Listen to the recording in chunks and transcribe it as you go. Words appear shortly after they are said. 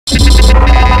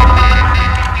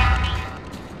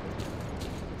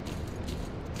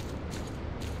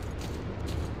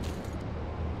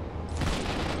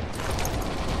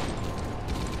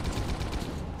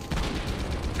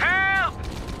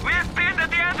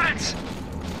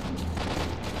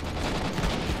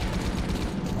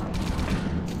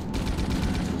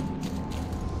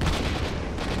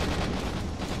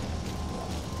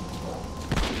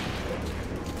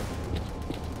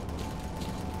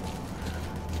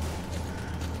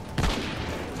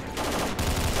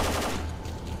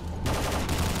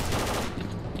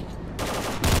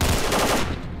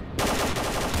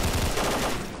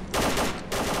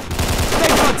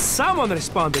someone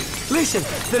responded. Listen,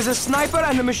 there's a sniper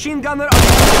and a machine gunner on the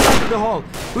other side of the hall.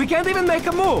 We can't even make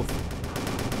a move.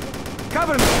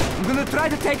 Cover me. I'm gonna try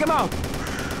to take him out.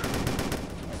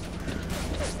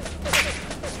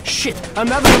 Shit,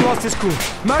 another one lost his cool.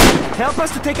 Mark, help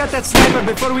us to take out that sniper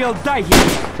before we all die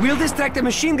here. We'll distract the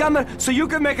machine gunner so you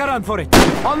can make a run for it.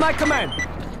 On my command.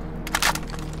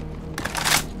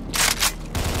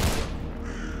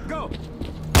 Go.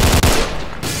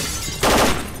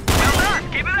 Well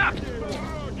done, keep it up.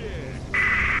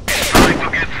 He's trying to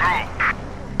get through.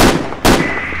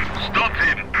 Stop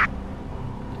him.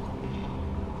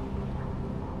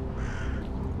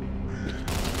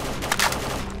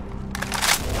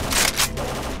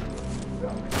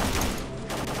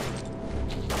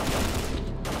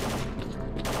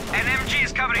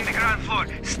 Covering the ground floor.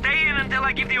 Stay in until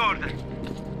I give the order.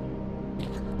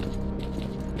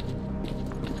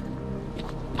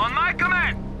 On my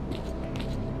command.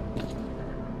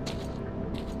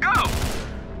 Go!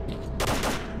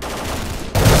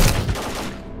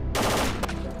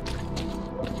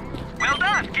 Well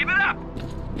done. Keep it up.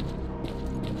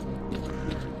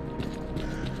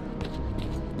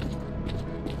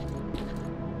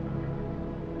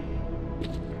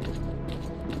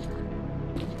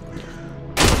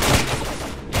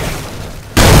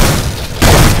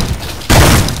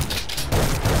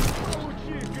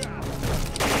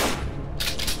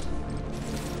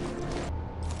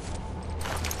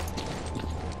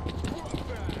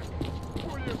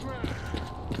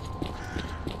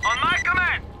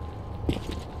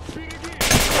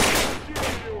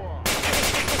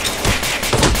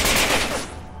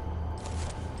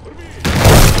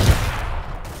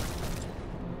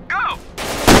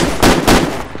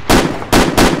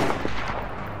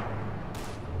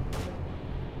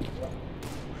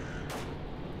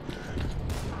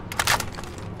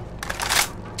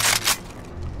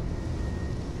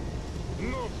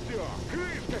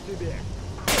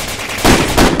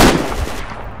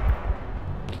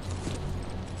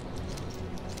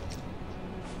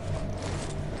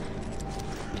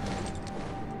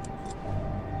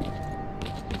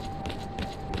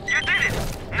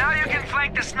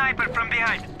 The sniper from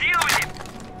behind. Deal with him.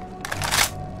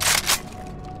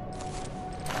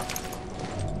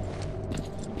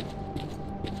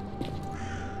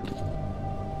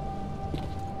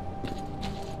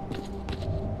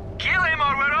 Kill him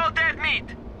or we're all dead meat.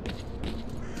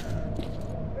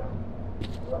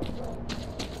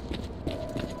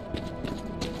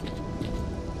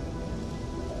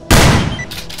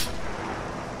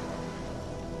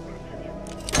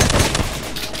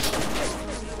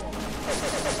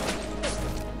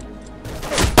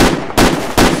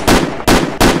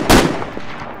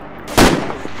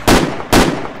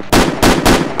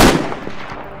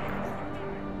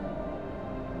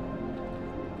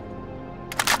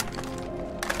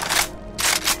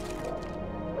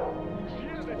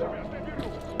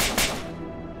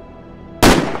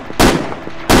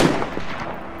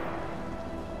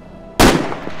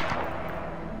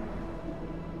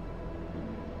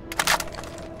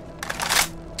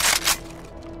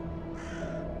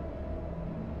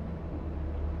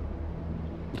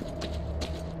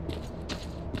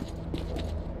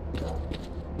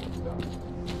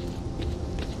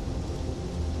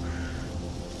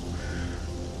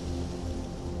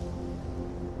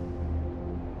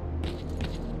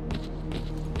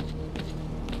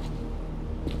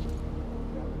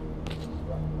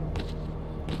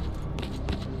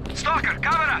 S.T.A.L.K.E.R,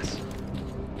 cover us!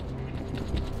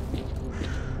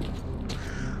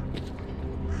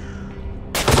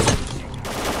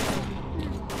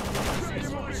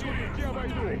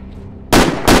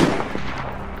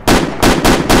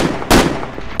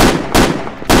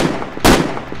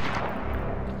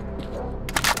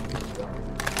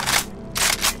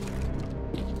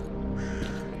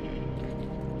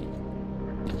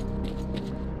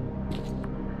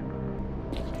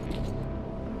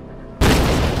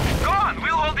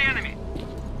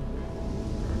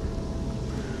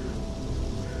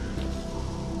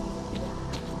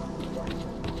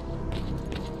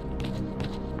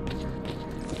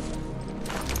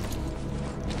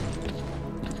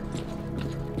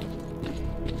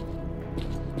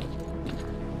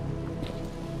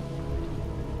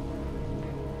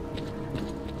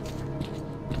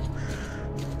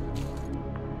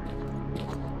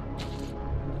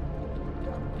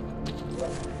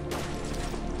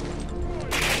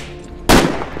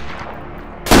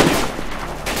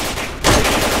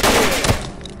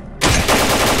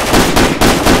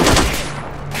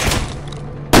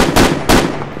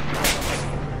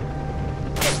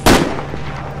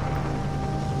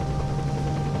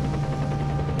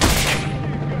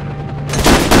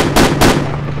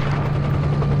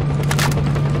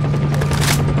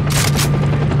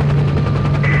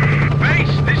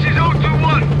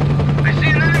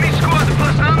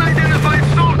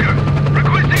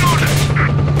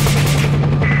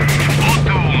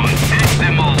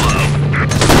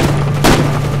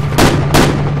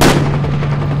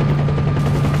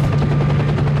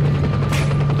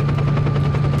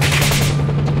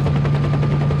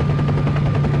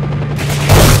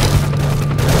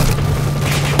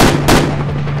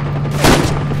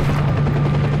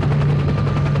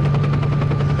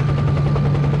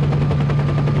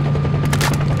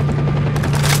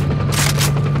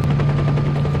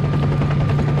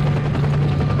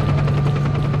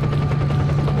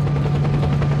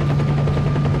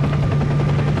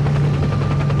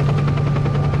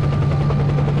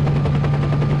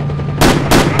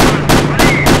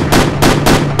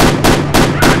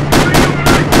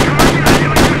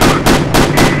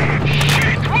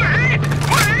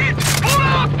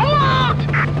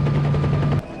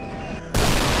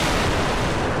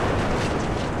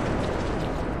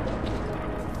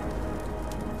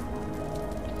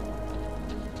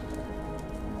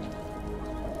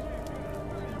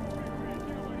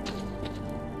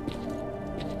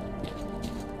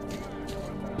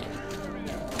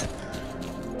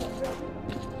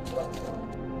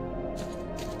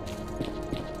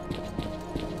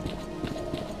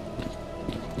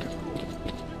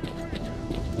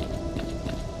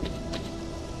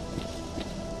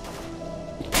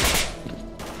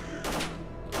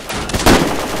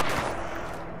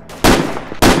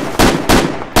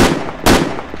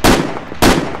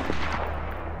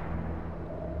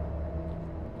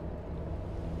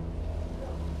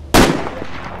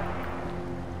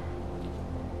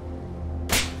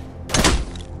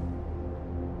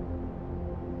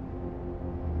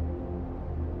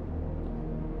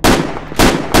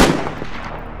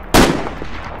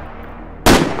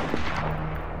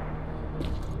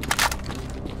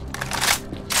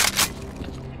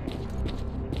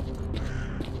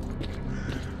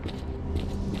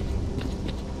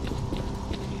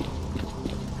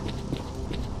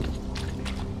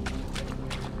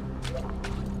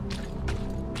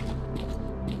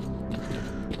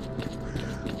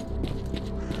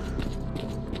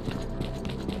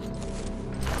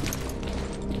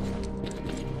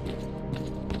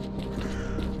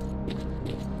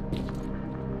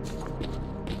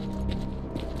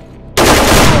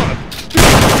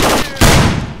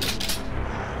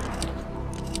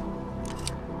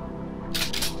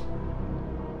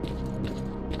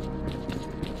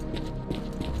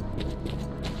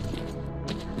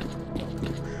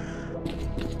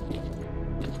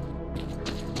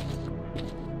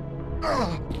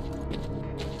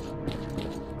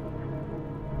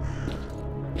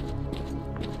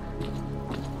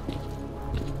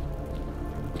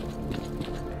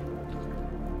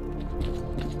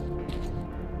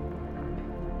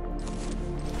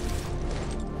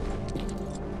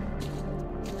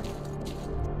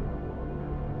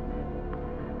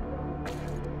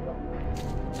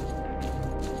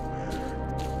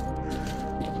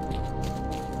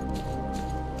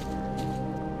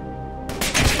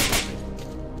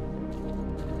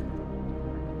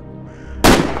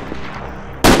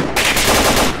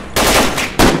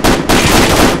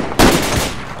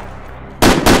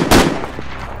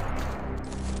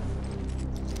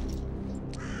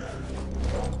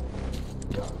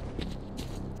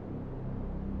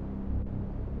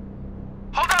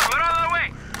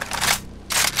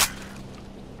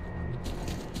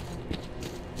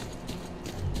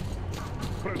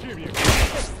 Противник!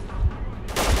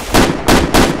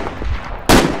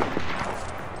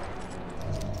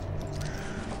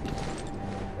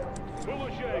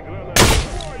 Получай гранату!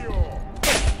 Бою!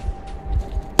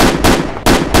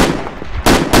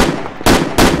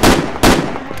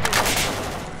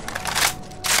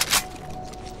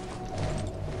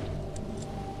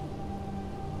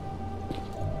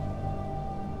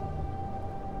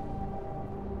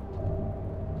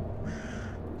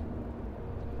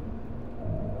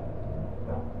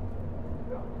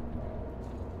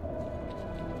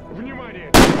 Внимание!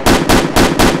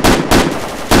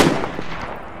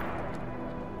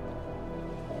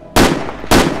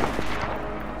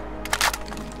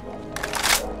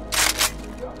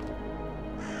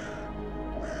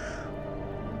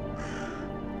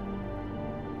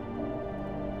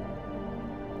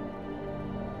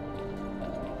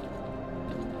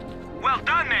 Well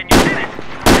done, man, you did it!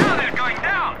 Now they're going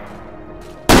down!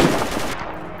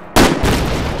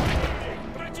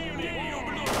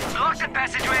 Block the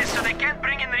passageways so they can't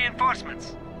bring in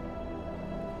reinforcements.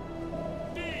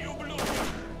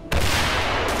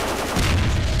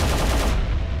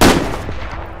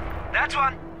 That's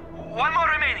one. One more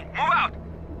remaining. Move out.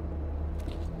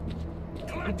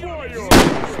 К бою!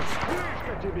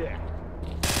 Крышка тебе!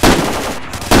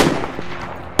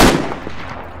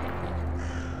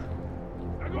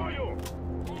 К бою!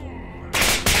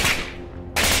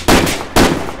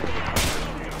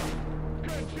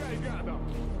 Кончай, гадов!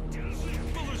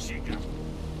 Получи-ка!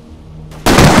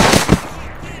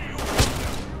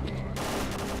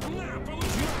 На,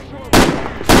 получи!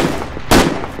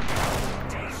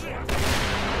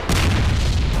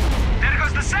 There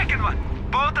goes the second one.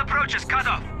 Both approaches cut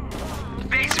off.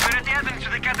 Base, we're at the entrance to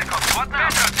the catacombs. What now?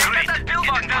 Pedro, take that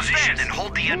pillbox Get in position downstairs. and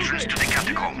hold the entrance to the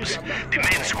catacombs. The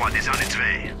main squad is on its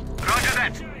way. Roger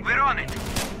that. We're on it.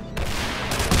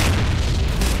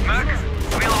 Merc,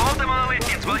 we'll hold the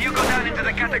monolithians while you go down into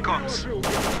the catacombs.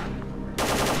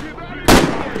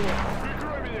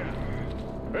 Прикрой меня!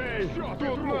 Эй,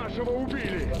 тут нашего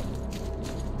убили!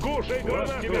 Кушай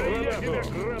гранату! Я тебя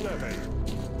гранатой!